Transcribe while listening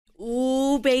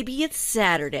baby, it's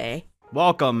Saturday.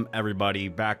 Welcome, everybody,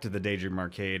 back to the Daydream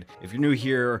Arcade. If you're new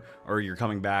here or you're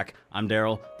coming back, I'm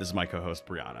Daryl. This is my co-host,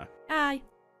 Brianna. Hi.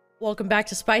 Welcome back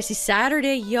to Spicy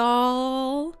Saturday,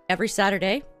 y'all. Every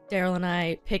Saturday, Daryl and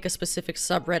I pick a specific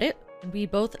subreddit, and we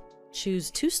both choose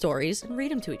 2 stories and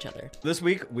read them to each other. This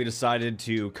week, we decided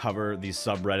to cover the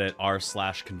subreddit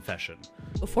r/confession.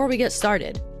 Before we get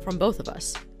started, from both of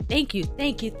us, thank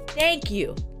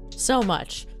you so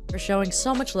much for showing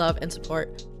so much love and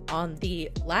support on the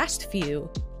last few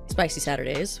Spicy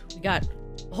Saturdays. We got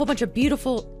a whole bunch of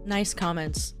beautiful, nice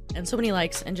comments and so many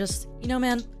likes, and just, you know,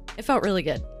 man, it felt really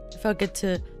good. It felt good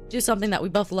to do something that we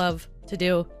both love to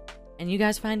do, and you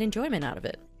guys find enjoyment out of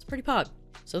it. It's pretty pog.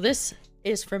 So this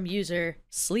is from user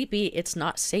Sleepy It's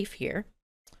Not Safe Here.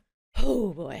 Oh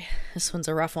boy, this one's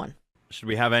a rough one. Should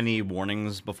we have any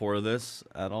warnings before this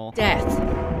at all? Death.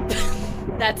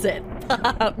 That's it.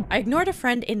 I ignored a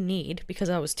friend in need because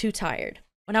I was too tired.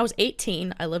 When I was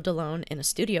 18, I lived alone in a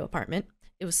studio apartment.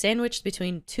 It was sandwiched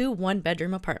between 2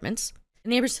 one-bedroom apartments. The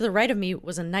neighbors to the right of me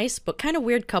was a nice but kind of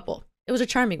weird couple. It was a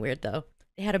charming weird, though.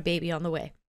 They had a baby on the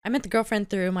way. I met the girlfriend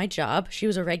through my job. She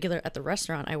was a regular at the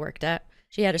restaurant I worked at.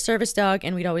 She had a service dog,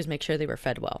 and we'd always make sure they were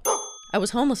fed well. I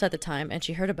was homeless at the time, and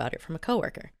she heard about it from a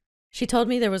coworker. She told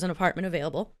me there was an apartment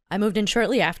available. I moved in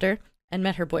shortly after and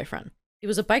met her boyfriend. He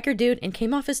was a biker dude and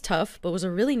came off as tough, but was a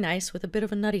really nice with a bit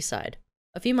of a nutty side.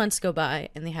 A few months go by,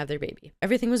 and they have their baby.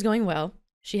 Everything was going well.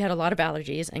 She had a lot of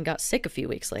allergies and got sick a few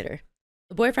weeks later.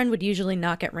 The boyfriend would usually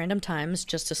knock at random times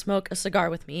just to smoke a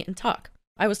cigar with me and talk.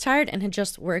 I was tired and had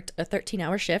just worked a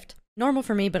 13-hour shift. Normal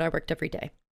for me, but I worked every day.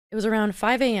 It was around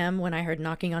 5 a.m. when I heard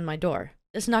knocking on my door.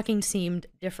 This knocking seemed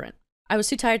different. I was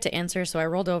too tired to answer, so I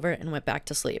rolled over and went back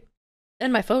to sleep.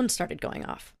 Then my phone started going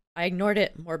off. I ignored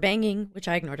it, more banging, which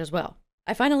I ignored as well.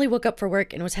 I finally woke up for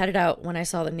work and was headed out when I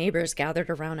saw the neighbors gathered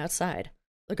around outside.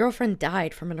 The girlfriend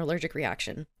died from an allergic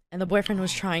reaction, and the boyfriend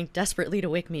was trying desperately to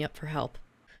wake me up for help.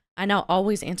 I now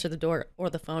always answer the door or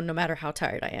the phone no matter how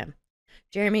tired I am.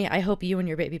 Jeremy, I hope you and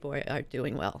your baby boy are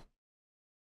doing well.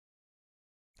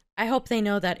 I hope they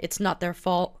know that it's not their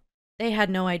fault. They had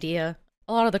no idea.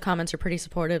 A lot of the comments are pretty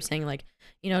supportive, saying like,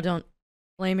 you know, don't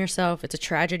blame yourself. It's a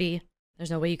tragedy. There's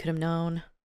no way you could have known.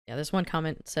 Yeah, this one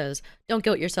comment says, don't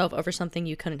guilt yourself over something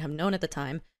you couldn't have known at the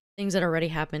time. Things that already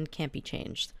happened can't be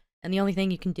changed. And the only thing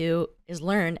you can do is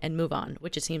learn and move on,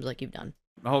 which it seems like you've done.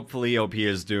 Hopefully OP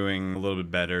is doing a little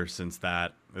bit better since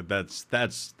that.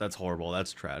 That's horrible.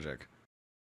 That's tragic.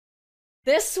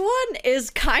 This one is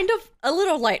kind of a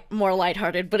little more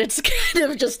lighthearted, but it's kind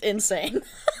of just insane.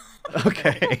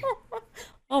 Okay.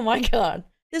 Oh my god.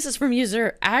 This is from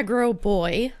user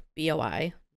AgroBoy,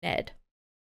 B-O-I, Ned.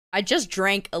 I just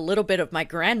drank a little bit of my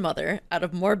grandmother out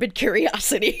of morbid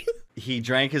curiosity. He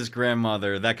drank his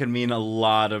grandmother. That could mean a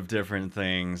lot of different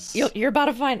things. You're about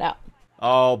to find out.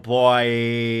 Oh boy.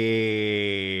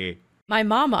 My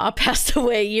mama passed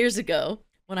away years ago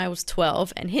when I was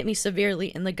 12 and hit me severely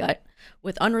in the gut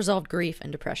with unresolved grief and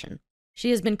depression. She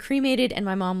has been cremated, and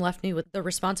my mom left me with the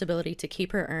responsibility to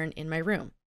keep her urn in my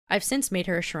room. I've since made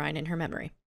her a shrine in her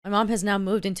memory. My mom has now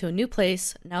moved into a new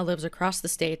place, now lives across the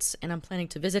states, and I'm planning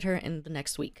to visit her in the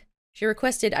next week. She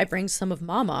requested I bring some of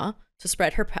Mama to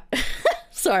spread her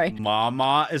sorry.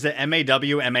 Mama? Is it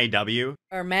M-A-W, M-A-W?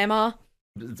 Or Mama.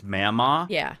 It's Mama?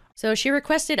 Yeah. So she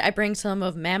requested I bring some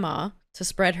of Mama to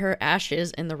spread her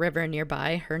ashes in the river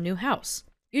nearby her new house.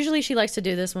 Usually she likes to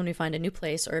do this when we find a new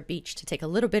place or a beach to take a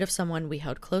little bit of someone we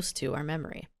held close to our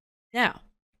memory. Now,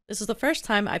 this is the first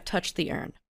time I've touched the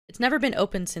urn. It's never been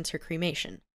opened since her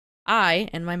cremation. I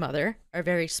and my mother are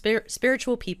very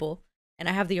spiritual people, and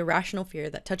I have the irrational fear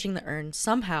that touching the urn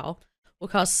somehow will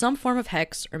cause some form of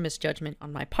hex or misjudgment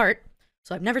on my part,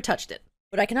 so I've never touched it.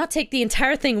 But I cannot take the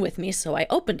entire thing with me, so I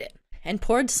opened it and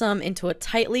poured some into a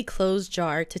tightly closed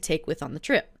jar to take with on the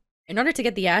trip. In order to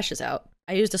get the ashes out,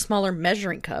 I used a smaller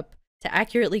measuring cup to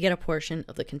accurately get a portion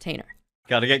of the container.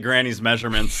 Gotta get Granny's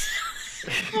measurements.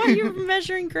 Why are you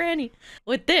measuring Granny?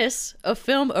 With this, a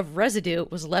film of residue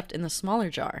was left in the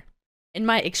smaller jar. In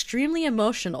my extremely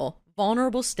emotional,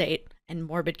 vulnerable state and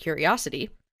morbid curiosity,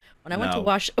 when I went to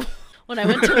wash when I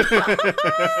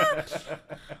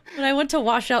went to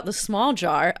wash out the small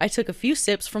jar, I took a few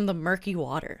sips from the murky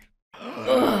water.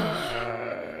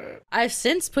 I've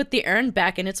since put the urn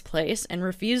back in its place and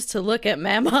refused to look at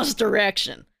Mama's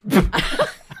direction.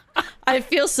 I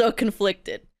feel so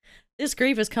conflicted. This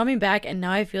grief is coming back, and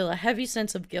now I feel a heavy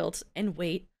sense of guilt and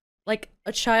weight, like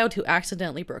a child who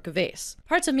accidentally broke a vase.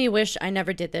 Parts of me wish I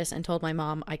never did this and told my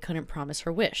mom I couldn't promise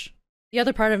her wish. The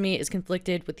other part of me is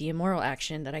conflicted with the immoral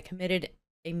action that I committed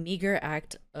a meager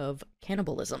act of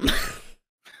cannibalism.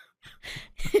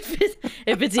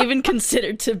 if it's even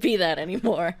considered to be that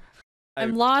anymore.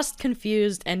 I'm lost,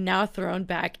 confused, and now thrown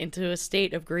back into a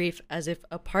state of grief as if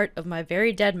a part of my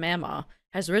very dead mama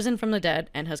has risen from the dead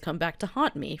and has come back to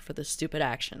haunt me for this stupid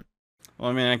action. Well,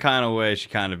 I mean, in kind of way, she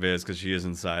kind of is, because she is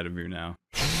inside of you now.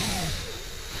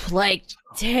 Like,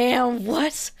 damn,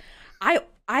 what?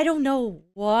 I don't know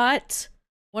what.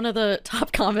 One of the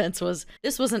top comments was,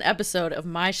 this was an episode of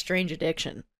My Strange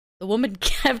Addiction. The woman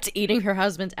kept eating her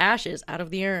husband's ashes out of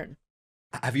the urn.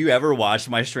 Have you ever watched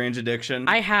My Strange Addiction?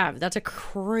 I have. That's a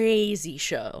crazy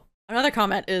show. Another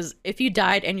comment is, if you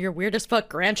died and your weird as fuck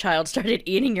grandchild started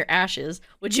eating your ashes,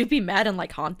 would you be mad and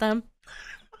like haunt them?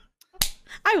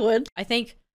 I would. I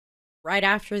think right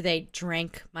after they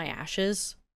drank my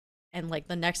ashes and like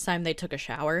the next time they took a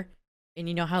shower, and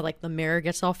you know how like the mirror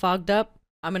gets all fogged up,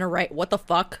 I'm gonna write, what the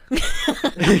fuck? Like,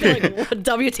 what,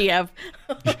 WTF?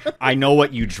 I know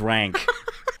what you drank.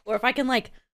 Or if I can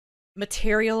like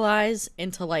materialize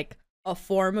into like a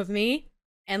form of me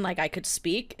and like I could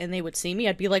speak and they would see me,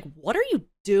 I'd be like, what are you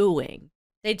doing?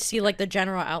 They'd see like the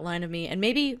general outline of me and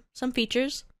maybe some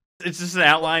features. It's just an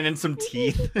outline and some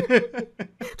teeth.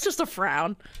 It's just a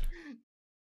frown.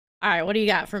 All right, what do you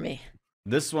got for me?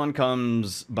 This one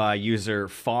comes by user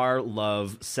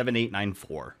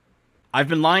farlove7894. I've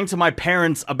been lying to my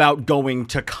parents about going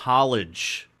to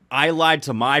college. I lied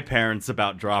to my parents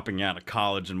about dropping out of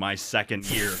college in my second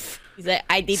year. He's like,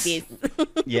 I did this.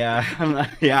 Yeah,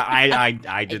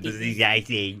 I did this. I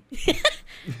see.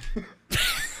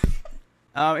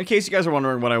 In case you guys are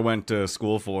wondering what I went to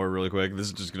school for, really quick, this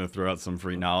is just going to throw out some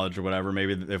free knowledge or whatever.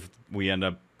 Maybe if we end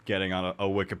up getting on a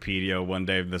Wikipedia one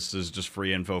day, this is just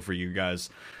free info for you guys.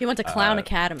 He went to Clown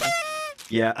Academy.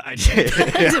 Yeah, I did.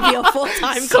 To be a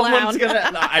full-time clown.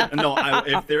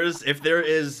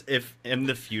 If in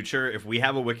the future, if we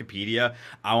have a Wikipedia,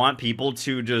 I want people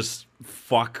to just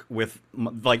fuck with,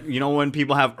 like, you know when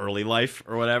people have early life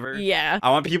or whatever? Yeah. I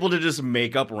want people to just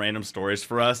make up random stories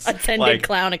for us. Attended like,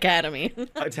 Clown Academy.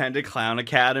 Attended Clown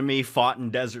Academy, fought in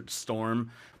Desert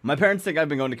Storm. My parents think I've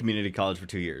been going to community college for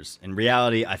 2 years. In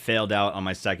reality, I failed out on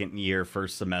my second year,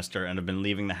 first semester, and have been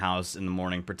leaving the house in the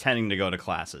morning pretending to go to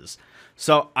classes.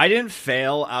 So I didn't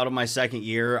fail out of my second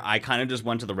year. I kind of just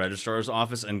went to the registrar's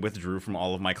office and withdrew from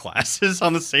all of my classes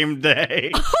on the same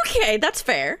day. Okay, that's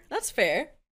fair. That's fair.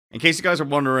 In case you guys are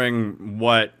wondering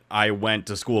what I went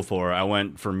to school for, I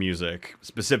went for music,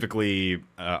 specifically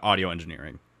audio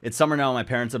engineering. It's summer now, and my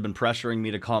parents have been pressuring me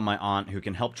to call my aunt who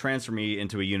can help transfer me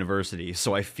into a university,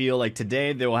 so I feel like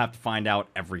today they will have to find out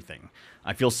everything.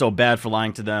 I feel so bad for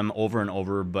lying to them over and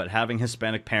over, but having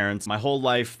Hispanic parents, my whole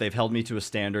life, they've held me to a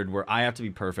standard where I have to be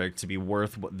perfect to be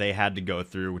worth what they had to go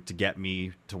through to get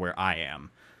me to where I am.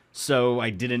 So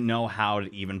I didn't know how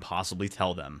to even possibly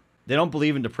tell them. They don't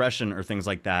believe in depression or things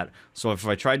like that, so if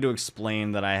I tried to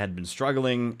explain that I had been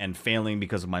struggling and failing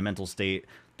because of my mental state,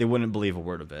 they wouldn't believe a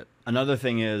word of it. Another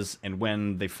thing is, and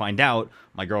when they find out,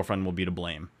 my girlfriend will be to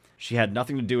blame. She had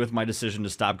nothing to do with my decision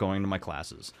to stop going to my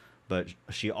classes, but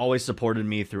she always supported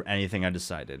me through anything I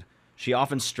decided. She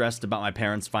often stressed about my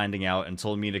parents finding out and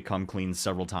told me to come clean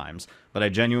several times, but I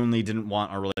genuinely didn't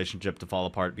want our relationship to fall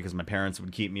apart because my parents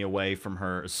would keep me away from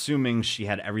her, assuming she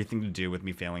had everything to do with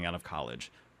me failing out of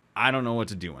college. I don't know what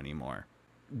to do anymore.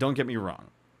 Don't get me wrong.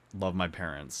 Love my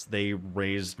parents. They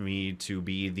raised me to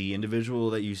be the individual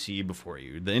that you see before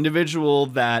you. The individual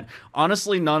that,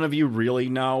 honestly, none of you really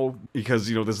know because,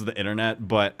 you know, this is the internet.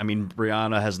 But, I mean,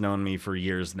 Brianna has known me for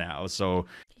years now, so...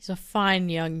 He's a fine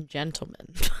young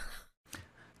gentleman.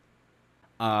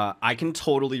 I can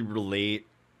totally relate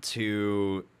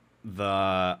to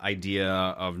the idea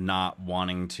of not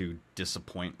wanting to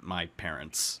disappoint my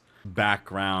parents.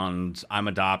 Background, I'm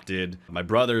adopted. My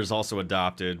brother is also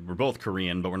adopted. We're both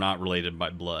Korean, but we're not related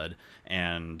by blood.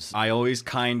 And I always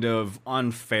kind of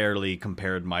unfairly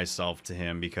compared myself to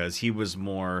him because he was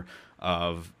more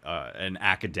of an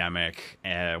academic,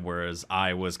 whereas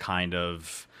I was kind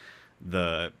of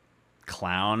the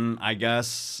clown, I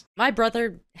guess. My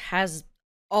brother has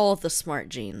all the smart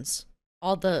genes.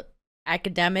 All the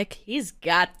academic, he's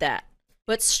got that.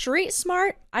 But street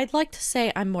smart, I'd like to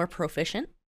say I'm more proficient.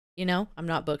 You know, I'm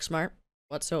not book smart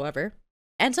whatsoever.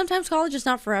 And sometimes college is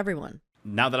not for everyone.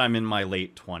 Now that I'm in my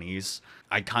late 20s,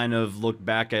 I kind of look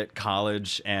back at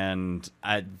college, and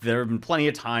there have been plenty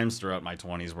of times throughout my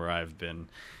 20s where I've been,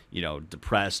 you know,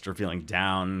 depressed or feeling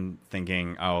down,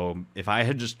 thinking, oh, if I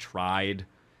had just tried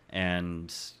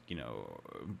and, you know,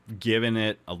 given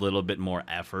it a little bit more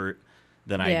effort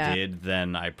than I did,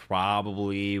 then I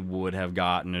probably would have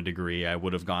gotten a degree. I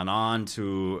would have gone on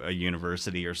to a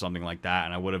university or something like that,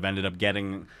 and I would have ended up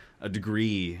getting a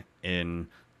degree in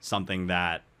something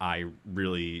that I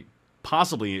really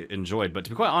possibly enjoyed. But to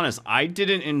be quite honest, I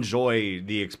didn't enjoy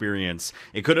the experience.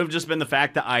 It could have just been the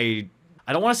fact that I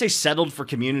don't want to say settled for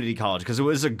community college, because it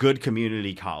was a good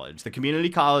community college. The community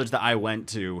college that I went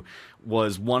to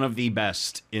was one of the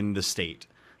best in the state.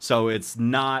 So it's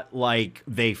not like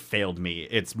they failed me.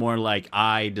 It's more like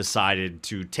I decided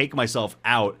to take myself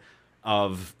out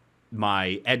of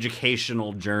my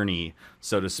educational journey,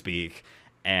 so to speak.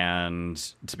 And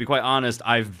to be quite honest,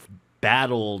 I've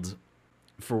battled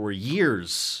for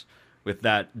years with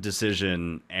that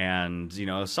decision. And, you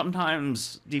know,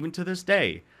 sometimes even to this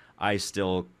day, I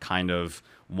still kind of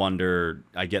wonder,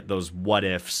 I get those what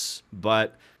ifs.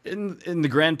 But in the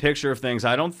grand picture of things,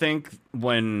 I don't think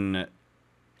when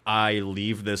I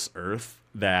leave this earth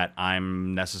that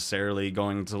I'm necessarily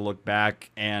going to look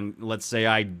back and let's say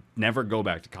I never go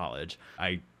back to college.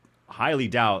 I highly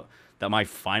doubt that my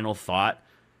final thought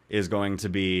is going to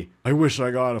be, I wish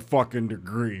I got a fucking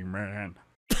degree, man.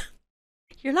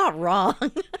 You're not wrong.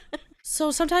 So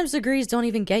sometimes degrees don't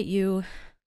even get you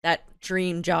that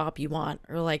dream job you want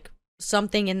or like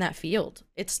something in that field.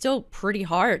 It's still pretty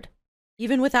hard,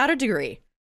 even without a degree.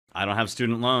 I don't have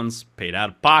student loans, paid out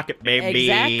of pocket, baby.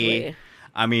 Exactly.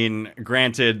 I mean,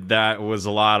 granted, that was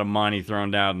a lot of money thrown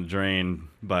down the drain,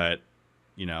 but,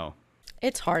 you know.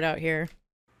 It's hard out here.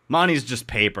 Money's just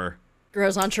paper.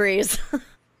 Grows on trees.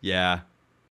 Yeah.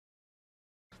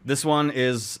 This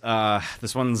one's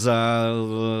a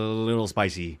little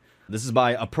spicy. This is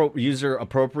by user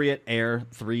appropriate air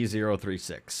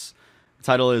 3036. The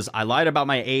title is, I lied about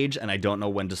my age and I don't know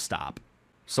when to stop.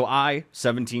 So I,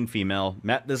 17 female,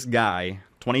 met this guy,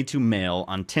 22 male,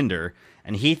 on Tinder,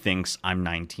 and he thinks I'm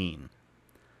 19.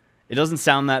 It doesn't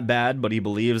sound that bad, but he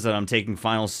believes that I'm taking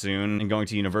finals soon and going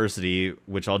to university,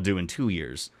 which I'll do in 2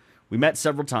 years. We met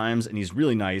several times, and he's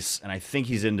really nice, and I think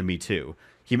he's into me too.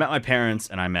 He met my parents,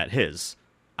 and I met his.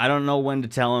 I don't know when to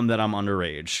tell him that I'm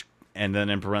underage. And then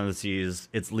in parentheses,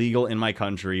 it's legal in my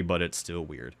country, but it's still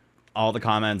weird. All the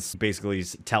comments basically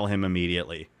tell him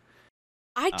immediately.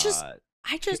 I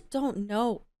just don't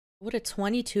know what a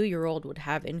 22-year-old would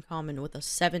have in common with a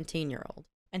 17-year-old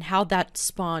and how that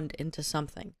spawned into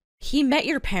something. He met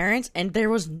your parents and there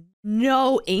was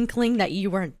no inkling that you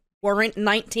weren't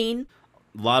 19.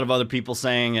 A lot of other people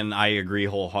saying, and I agree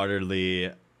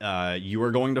wholeheartedly, you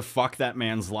are going to fuck that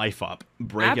man's life up.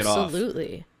 Break it off.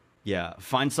 Absolutely. Yeah,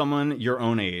 find someone your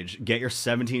own age. Get your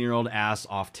 17-year-old ass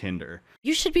off Tinder.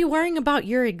 You should be worrying about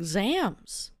your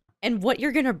exams and what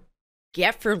you're going to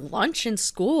get for lunch in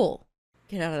school.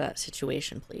 Get out of that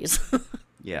situation, please.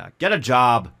 Yeah, get a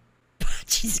job.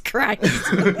 Jesus Christ.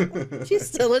 She's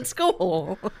still at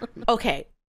school. Okay.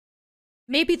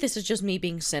 Maybe this is just me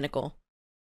being cynical,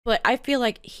 but I feel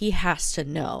like he has to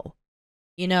know,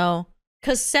 you know?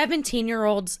 Because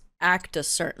 17-year-olds act a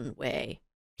certain way.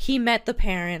 He met the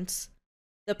parents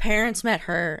met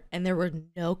her, and there were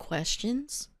no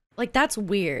questions. Like, that's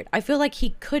weird. I feel like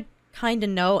he could kind of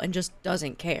know and just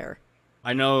doesn't care.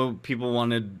 I know people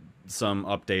wanted some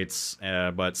updates,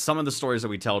 but some of the stories that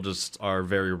we tell just are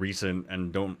very recent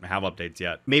and don't have updates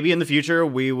yet. Maybe in the future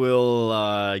we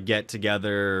will get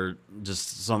together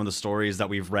just some of the stories that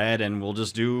we've read and we'll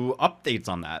just do updates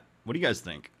on that. What do you guys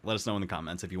think? Let us know in the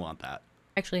comments if you want that.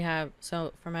 I actually have,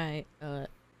 so for my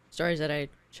stories that I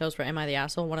chose for Am I the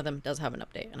Asshole, one of them does have an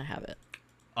update and I have it.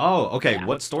 Oh, okay. Yeah.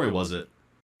 What story was it?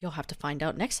 You'll have to find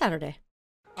out next Saturday.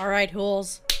 All right,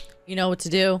 Hools, you know what to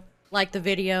do. Like the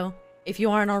video. If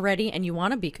you aren't already and you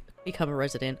want to become a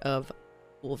resident of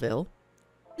Hoolville,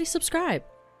 please subscribe.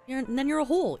 And then you're a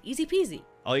Hool. Easy peasy.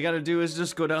 All you gotta do is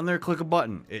just go down there, click a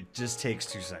button. It just takes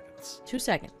 2 seconds. 2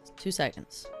 seconds. 2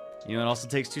 seconds. You know what also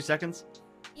takes 2 seconds?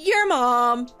 Your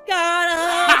mom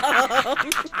got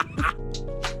him.